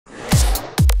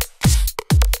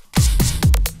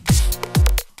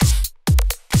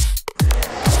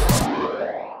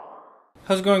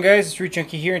How's it going, guys? It's Root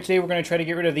Junkie here, and today we're going to try to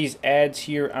get rid of these ads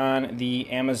here on the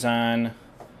Amazon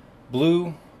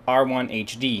Blue R1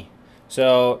 HD.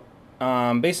 So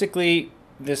basically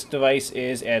this device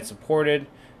is ad supported,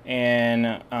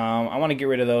 and I want to get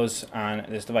rid of those on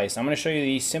this device. I'm going to show you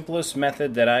the simplest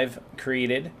method that I've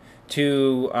created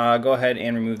to go ahead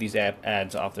and remove these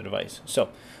ads off the device. So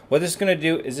what this is going to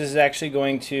do is this is actually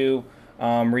going to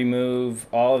remove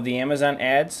all of the Amazon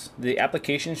ads. The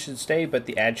application should stay, but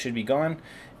the ad should be gone,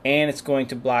 and it's going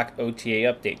to block OTA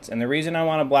updates. And the reason I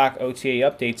want to block OTA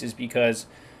updates is because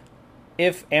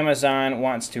if Amazon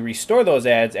wants to restore those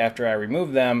ads after I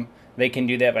remove them, they can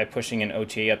do that by pushing an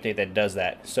OTA update that does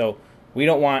that. So we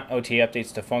don't want OTA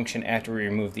updates to function after we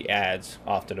remove the ads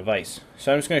off the device.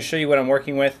 So I'm just going to show you what I'm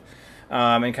working with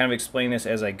and kind of explain this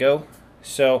as I go.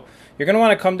 So you're going to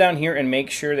want to come down here and make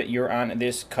sure that you're on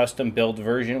this custom build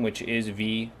version, which is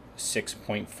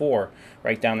v6.4,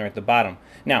 right down there at the bottom.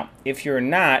 Now, if you're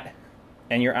not,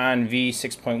 and you're on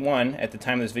v6.1, at the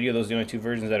time of this video, those are the only two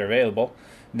versions that are available,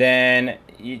 then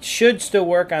it should still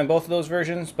work on both of those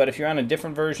versions. But if you're on a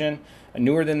different version,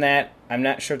 newer than that, I'm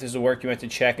not sure if this will work. You have to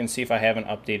check and see if I have an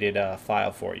updated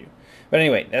file for you. But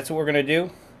anyway, that's what we're going to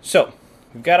do. So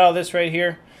we've got all this right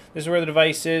here. This is where the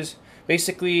device is.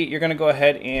 Basically, you're going to go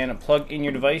ahead and plug in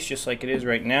your device just like it is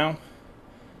right now,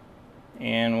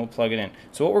 and we'll plug it in.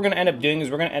 So what we're going to end up doing is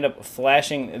we're going to end up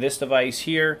flashing this device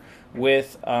here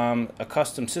with a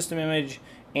custom system image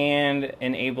and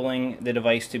enabling the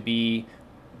device to be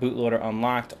bootloader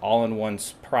unlocked all in one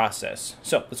process.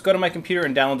 So let's go to my computer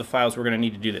and download the files. We're going to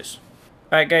need to do this.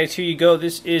 Alright guys, here you go.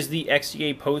 This is the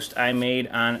XDA post I made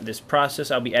on this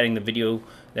process. I'll be adding the video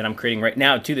that I'm creating right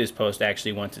now to this post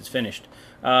actually once it's finished.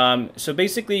 So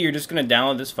basically you're just going to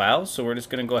download this file. So we're just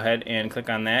going to go ahead and click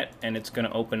on that, and it's going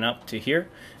to open up to here,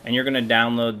 and you're going to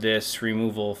download this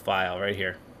removal file right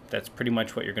here. That's pretty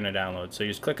much what you're going to download. So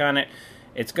you just click on it.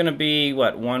 It's going to be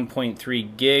what,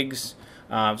 1.3 gigs.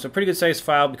 So pretty good size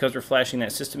file because we're flashing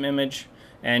that system image,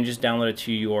 and just download it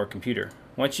to your computer.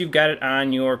 Once you've got it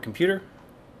on your computer,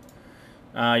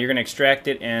 you're going to extract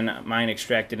it, and mine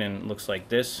extracted and looks like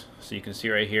this. So you can see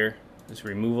right here, this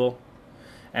removal.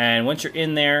 And once you're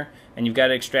in there and you've got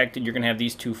it extracted, you're going to have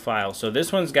these two files. So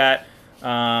this one's got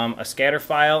a scatter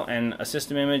file and a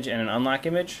system image and an unlock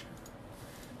image.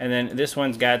 And then this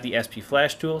one's got the SP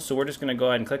Flash tool. So we're just going to go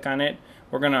ahead and click on it.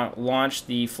 We're going to launch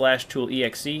the Flash tool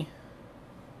exe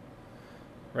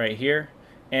right here.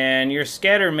 And your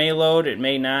scatter may load, it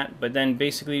may not, but then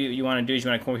basically what you want to do is you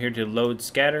want to come over here to load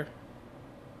scatter.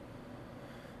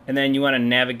 And then you want to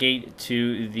navigate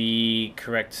to the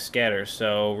correct scatter.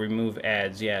 So remove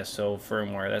ads, yeah, so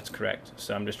firmware, that's correct.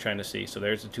 So I'm just trying to see. So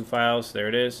there's the two files, there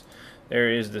it is.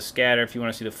 There is the scatter. If you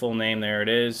want to see the full name, there it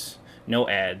is. No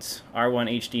ads,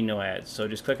 R1 HD no ads. So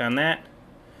just click on that,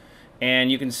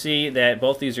 and you can see that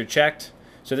both these are checked.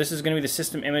 So this is going to be the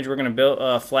system image. We're going to build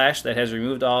a flash that has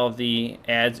removed all of the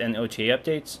ads and OTA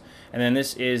updates. And then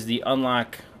this is the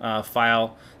unlock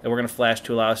file that we're going to flash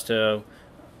to allow us to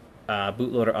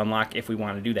bootloader unlock if we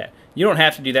want to do that. You don't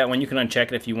have to do that one. You can uncheck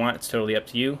it if you want. It's totally up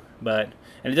to you. And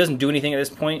it doesn't do anything at this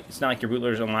point. It's not like your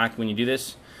bootloader is unlocked when you do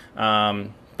this.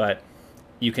 But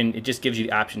you can. It just gives you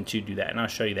the option to do that, and I'll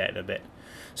show you that in a bit.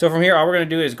 So from here, all we're going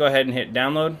to do is go ahead and hit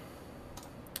download.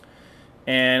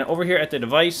 And over here at the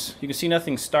device, you can see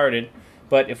nothing started.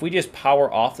 But if we just power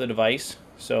off the device,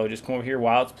 so just come over here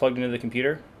while it's plugged into the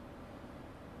computer.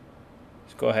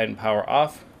 Just go ahead and power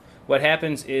off. What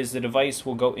happens is the device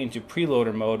will go into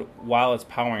preloader mode while it's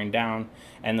powering down,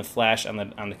 and the flash on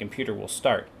the computer will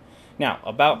start. Now,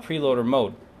 about preloader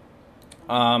mode.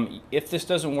 If this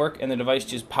doesn't work and the device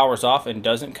just powers off and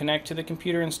doesn't connect to the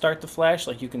computer and start the flash,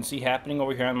 like you can see happening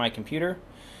over here on my computer,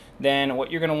 then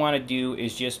what you're going to want to do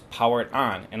is just power it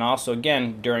on. And also,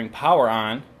 again, during power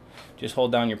on, just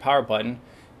hold down your power button.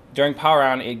 During power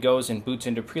on, it goes and boots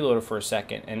into preloader for a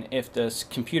second, and if the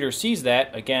computer sees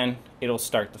that, again, it'll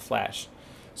start the flash.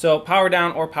 So power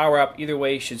down or power up, either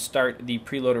way should start the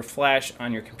preloader flash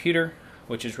on your computer,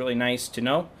 which is really nice to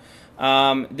know.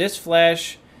 This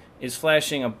flash is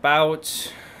flashing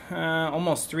about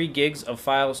almost 3 gigs of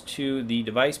files to the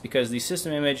device, because the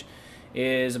system image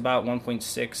is about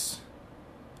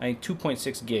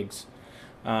 2.6 gigs.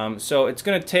 So it's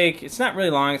going to take, it's not really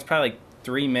long, it's probably like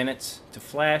 3 minutes to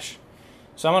flash.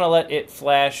 So I'm going to let it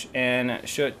flash and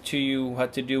show it to you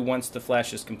what to do once the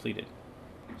flash is completed.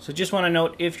 So just want to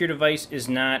note, if your device is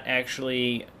not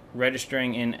actually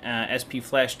registering in SP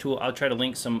Flash Tool, I'll try to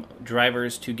link some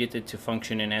drivers to get it to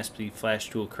function in SP Flash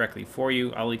Tool correctly for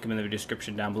you. I'll link them in the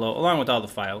description down below along with all the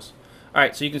files.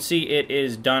 Alright, so you can see it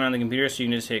is done on the computer, so you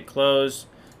can just hit close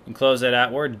and close that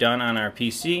out. We're done on our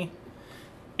PC.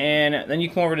 And then you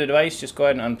come over to the device, just go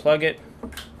ahead and unplug it,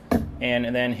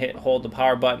 and then hold the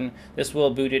power button. This will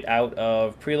boot it out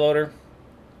of preloader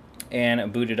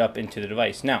and boot it up into the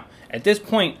device. Now, at this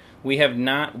point, we have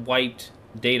not wiped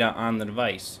data on the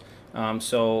device.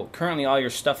 So currently all your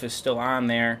stuff is still on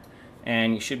there,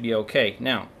 and you should be okay.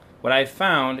 Now, what I've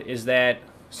found is that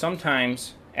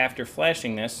sometimes after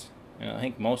flashing this, I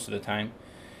think most of the time,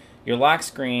 your lock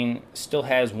screen still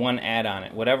has one ad on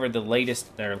it. Whatever the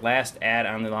latest or last ad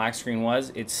on the lock screen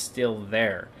was, it's still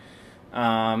there.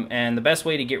 And the best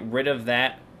way to get rid of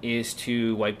that is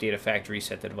to wipe data factory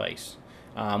reset the device.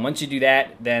 Once you do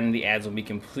that, then the ads will be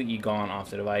completely gone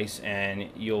off the device, and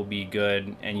you'll be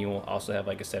good. And you will also have,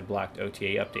 like I said, blocked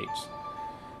OTA updates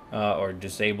or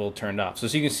disabled, turned off. So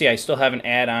as you can see, I still have an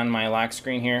ad on my lock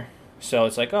screen here. So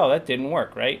it's like, oh, that didn't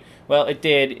work, right? Well, it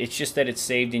did. It's just that it's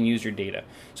saved in user data.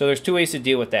 So there's two ways to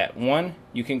deal with that. One,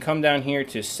 you can come down here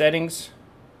to settings,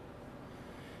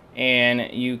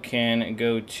 and you can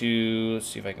go to, let's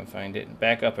see if I can find it,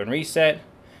 backup and reset,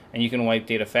 and you can wipe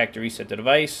data factory reset the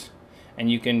device,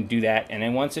 and you can do that. And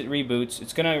then once it reboots,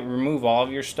 it's going to remove all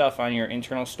of your stuff on your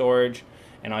internal storage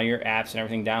and all your apps and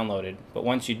everything downloaded. But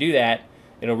once you do that,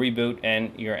 it'll reboot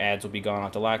and your ads will be gone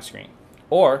off the lock screen.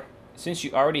 Or, since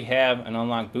you already have an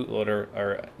unlocked bootloader,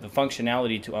 or the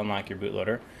functionality to unlock your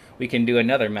bootloader, we can do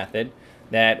another method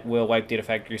that will wipe data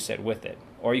factory reset with it.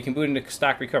 Or you can boot into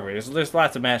stock recovery. There's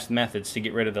lots of methods to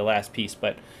get rid of the last piece,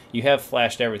 but you have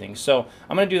flashed everything. So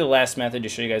I'm going to do the last method to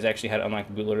show you guys actually how to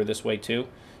unlock the bootloader this way too,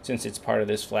 since it's part of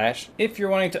this flash. If you're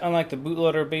wanting to unlock the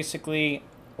bootloader, basically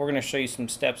we're going to show you some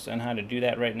steps on how to do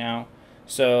that right now.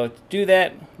 So to do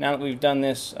that, now that we've done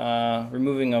this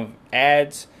removing of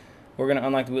ads, we're going to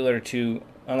unlock the bootloader to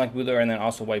unlock the bootloader and then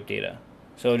also wipe data.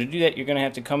 So to do that, you're going to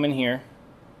have to come in here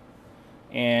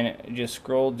and just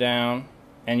scroll down,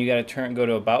 and you got to go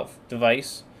to About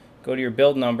Device, go to your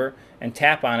build number, and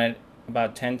tap on it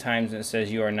about 10 times, and it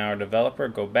says you are now a developer.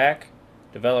 Go back,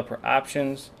 Developer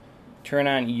Options, turn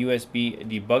on USB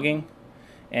debugging,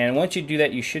 and once you do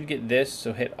that, you should get this.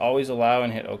 So hit Always Allow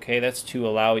and hit OK. That's to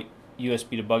allow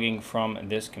USB debugging from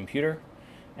this computer,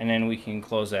 and then we can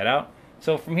close that out.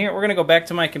 So from here, we're going to go back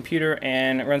to my computer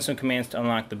and run some commands to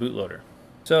unlock the bootloader.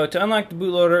 So to unlock the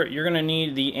bootloader, you're going to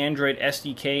need the Android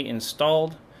SDK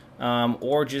installed,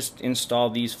 or just install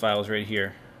these files right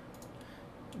here.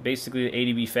 Basically the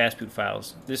ADB fastboot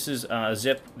files. This is a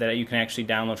zip that you can actually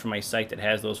download from my site that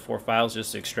has those 4 files.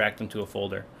 Just extract them to a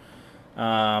folder.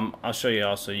 I'll show you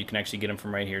also. You can actually get them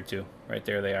from right here too. Right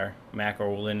there they are. Mac or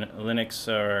Linux,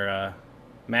 or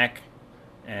Mac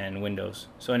and Windows.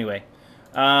 So anyway,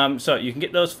 so you can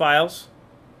get those files,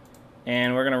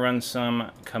 and we're going to run some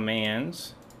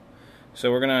commands. So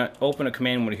we're going to open a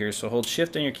command window here. So hold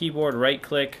Shift on your keyboard, right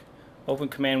click, open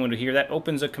command window here. That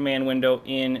opens a command window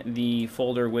in the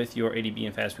folder with your ADB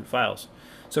and fastboot files.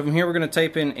 So from here we're going to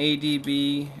type in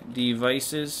ADB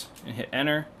devices and hit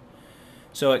enter.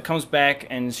 So it comes back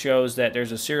and shows that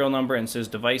there's a serial number and says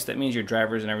device. That means your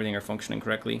drivers and everything are functioning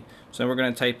correctly. So we're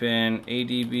going to type in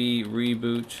ADB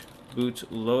reboot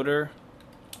bootloader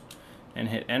and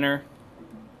hit enter.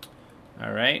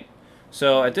 Alright,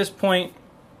 so at this point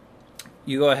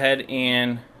you go ahead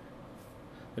and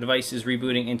the device is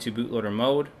rebooting into bootloader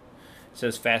mode. It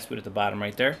says fastboot at the bottom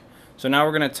right there. So now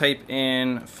we're going to type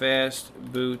in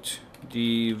fastboot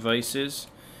devices,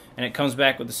 and it comes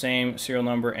back with the same serial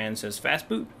number and says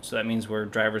fastboot. So that means our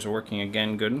drivers are working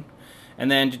again good.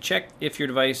 And then to check if your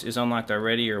device is unlocked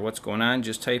already or what's going on,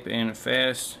 just type in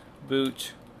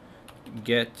fastboot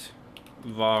get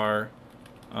var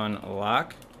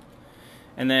unlock,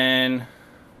 and then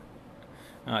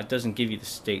it doesn't give you the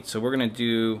state, so we're going to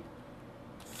do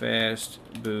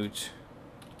fastboot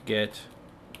get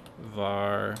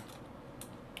var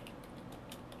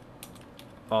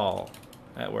all.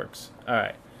 That works.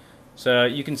 Alright, so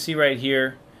you can see right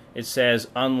here it says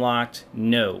unlocked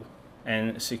no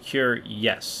and secure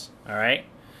yes. Alright,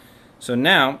 so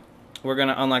now we're going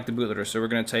to unlock the bootloader. So we're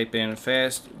going to type in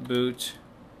fastboot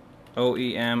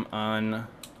OEM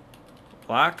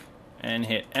unlock and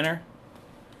hit enter.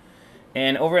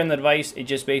 And over in the device, it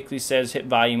just basically says hit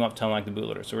volume up to unlock the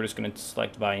bootloader. So we're just going to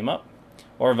select volume up,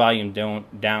 or volume down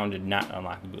to not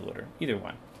unlock the bootloader. Either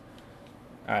one.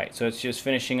 Alright, so it's just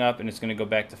finishing up, and it's going to go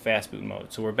back to fastboot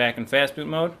mode. So we're back in fastboot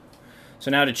mode. So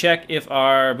now to check if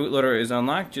our bootloader is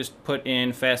unlocked, just put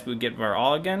in fastboot get var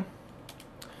all again.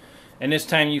 And this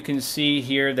time you can see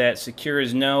here that secure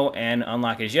is no and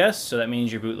unlock is yes, so that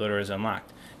means your bootloader is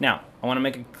unlocked. Now, I want to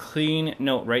make a clean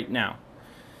note right now.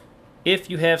 If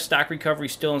you have stock recovery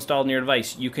still installed on your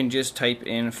device, you can just type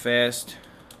in fastboot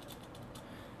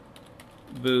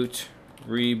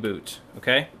reboot,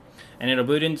 okay? and it'll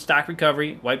boot in stock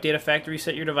recovery, wipe data factory,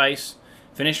 reset your device,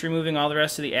 finish removing all the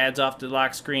rest of the ads off the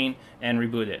lock screen, and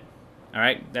reboot it.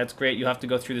 Alright, that's great. You'll have to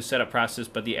go through the setup process,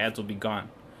 but the ads will be gone.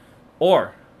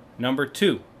 Or, number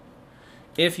 2,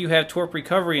 if you have Torp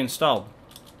recovery installed,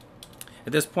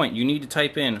 at this point you need to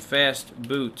type in fast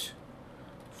boot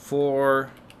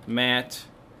format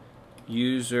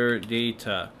user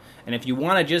data. And if you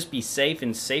want to just be safe,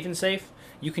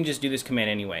 you can just do this command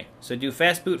anyway. So do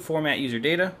fast boot format user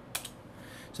data.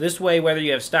 So this way, whether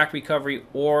you have stock recovery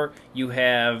or you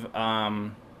have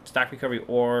stock recovery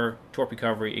or Torp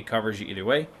recovery, it covers you either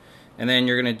way. And then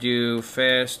you're going to do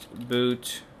fast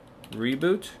boot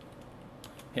reboot,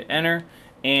 hit enter,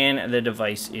 and the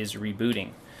device is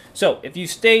rebooting. So if you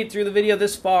stayed through the video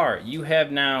this far, you have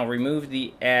now removed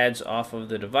the ads off of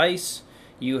the device,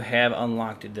 you have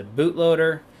unlocked the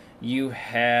bootloader, you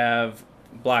have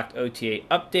blocked OTA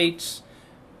updates,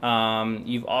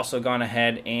 you've also gone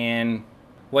ahead and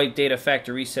wiped data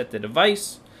factory, reset the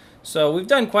device. So we've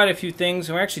done quite a few things,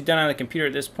 and we're actually done on the computer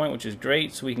at this point, which is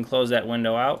great, so we can close that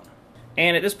window out.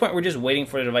 And at this point, we're just waiting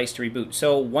for the device to reboot.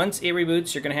 So once it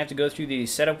reboots, you're going to have to go through the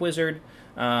setup wizard,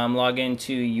 log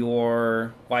into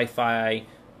your Wi-Fi,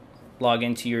 log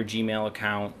into your Gmail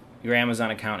account, your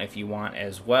Amazon account if you want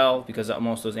as well, because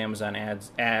most of those Amazon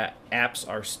apps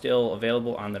are still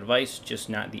available on the device, just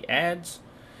not the ads.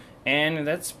 And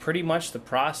that's pretty much the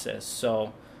process.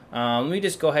 So let me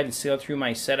just go ahead and sail through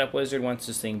my setup wizard once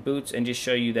this thing boots and just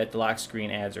show you that the lock screen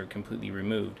ads are completely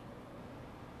removed.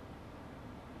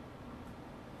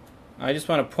 I just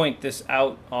want to point this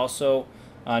out also.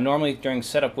 Normally during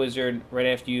setup wizard, right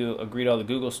after you agree to all the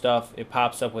Google stuff, it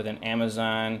pops up with an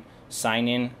Amazon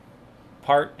sign-in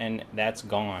part, and that's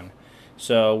gone.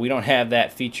 So we don't have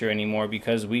that feature anymore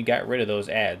because we got rid of those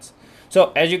ads.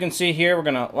 So as you can see here, we're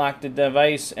going to lock the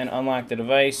device and unlock the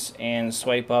device and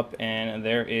swipe up, and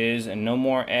there is no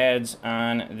more ads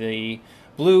on the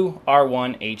blue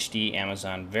R1 HD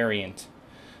Amazon variant.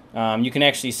 You can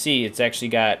actually see it's actually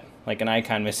got like an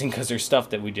icon missing because there's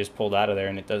stuff that we just pulled out of there,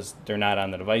 and they're not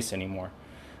on the device anymore.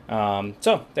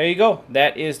 So there you go.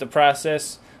 That is the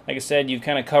process. Like I said, you've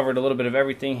kind of covered a little bit of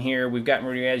everything here. We've gotten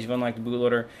rid of your ads. You've unlocked the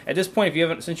bootloader. At this point,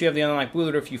 since you have the unlocked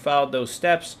bootloader, if you followed those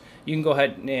steps, you can go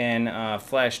ahead and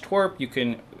flash Torp. You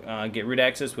can get root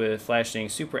access with flashing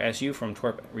Super SU from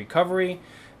Torp Recovery.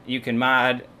 You can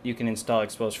mod. You can install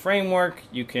Exposed Framework.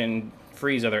 You can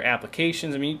freeze other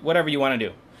applications. I mean, whatever you want to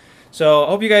do. So I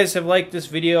hope you guys have liked this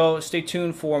video. Stay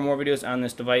tuned for more videos on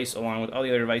this device along with all the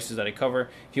other devices that I cover.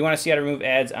 If you want to see how to remove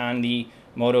ads on the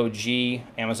Moto G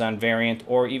Amazon variant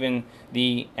or even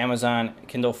the Amazon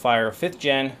Kindle Fire 5th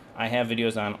Gen, I have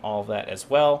videos on all of that as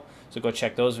well. So go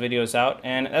check those videos out.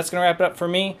 And that's going to wrap it up for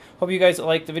me. Hope you guys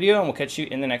liked the video, and we'll catch you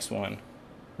in the next one.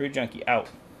 Root Junkie out.